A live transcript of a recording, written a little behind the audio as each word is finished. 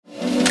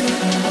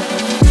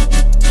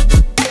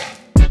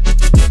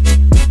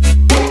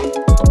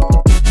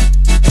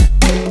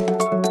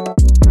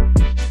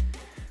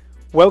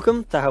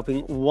Welcome to helping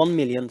 1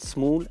 million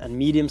small and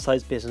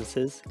medium-sized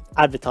businesses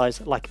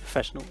advertise like a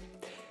professional.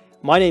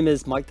 My name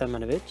is Mike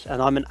Damjanovic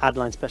and I'm an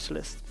ad-line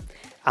specialist.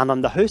 And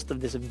I'm the host of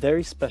this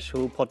very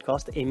special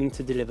podcast aiming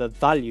to deliver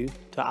value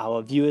to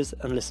our viewers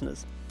and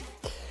listeners.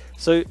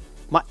 So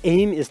my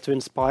aim is to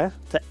inspire,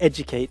 to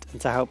educate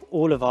and to help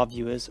all of our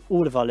viewers,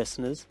 all of our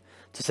listeners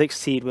to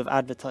succeed with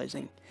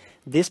advertising.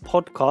 This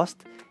podcast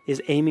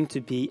is aiming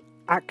to be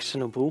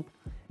actionable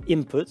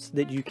inputs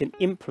that you can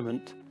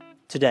implement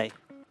today.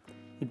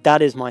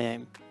 That is my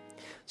aim.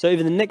 So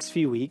over the next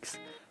few weeks,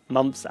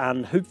 months,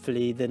 and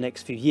hopefully the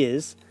next few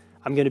years,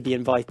 I'm going to be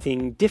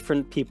inviting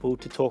different people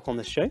to talk on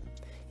the show,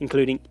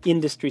 including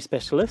industry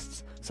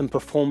specialists, some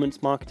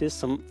performance marketers,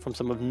 from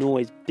some of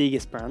Norway's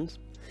biggest brands.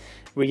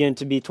 We're going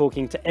to be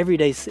talking to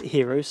everyday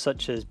heroes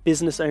such as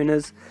business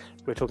owners.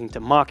 We're talking to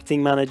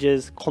marketing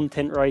managers,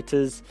 content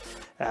writers,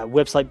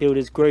 website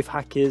builders, growth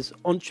hackers,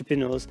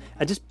 entrepreneurs,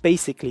 and just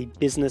basically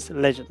business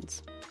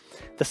legends.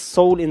 The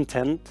sole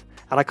intent,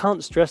 and I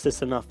can't stress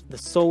this enough, the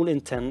sole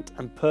intent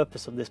and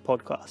purpose of this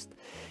podcast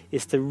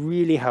is to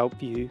really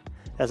help you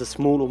as a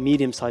small or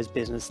medium-sized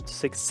business to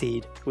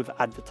succeed with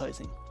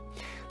advertising.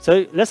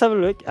 So let's have a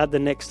look at the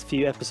next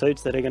few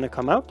episodes that are going to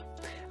come out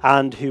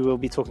and who we'll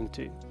be talking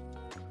to.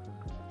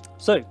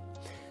 So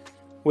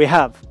we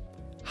have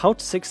how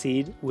to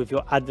succeed with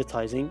your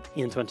advertising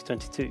in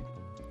 2022.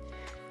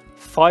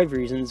 5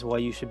 reasons why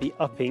you should be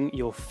upping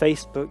your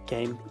Facebook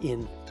game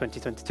in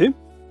 2022.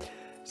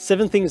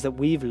 7 things that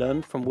we've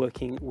learned from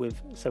working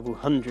with several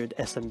hundred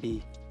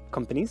SMB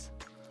companies.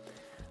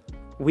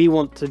 We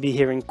want to be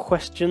hearing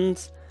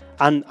questions,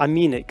 and I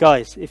mean it,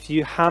 guys. If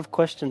you have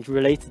questions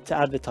related to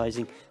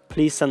advertising,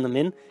 please send them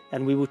in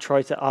and we will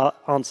try to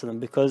answer them,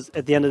 because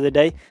at the end of the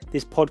day,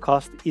 this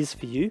podcast is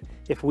for you.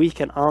 If we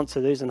can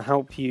answer those and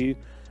help you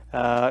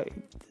to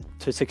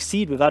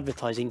succeed with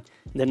advertising,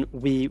 then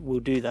we will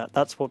do that.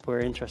 That's what we're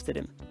interested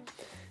in.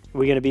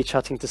 We're going to be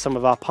chatting to some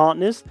of our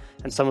partners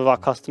and some of our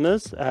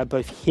customers,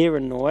 both here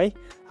in Norway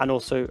and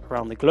also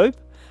around the globe,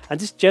 and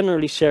just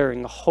generally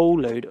sharing a whole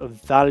load of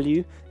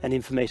value and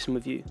information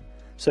with you.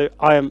 So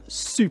I am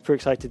super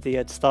excited to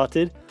get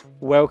started.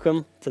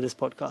 Welcome to this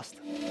podcast.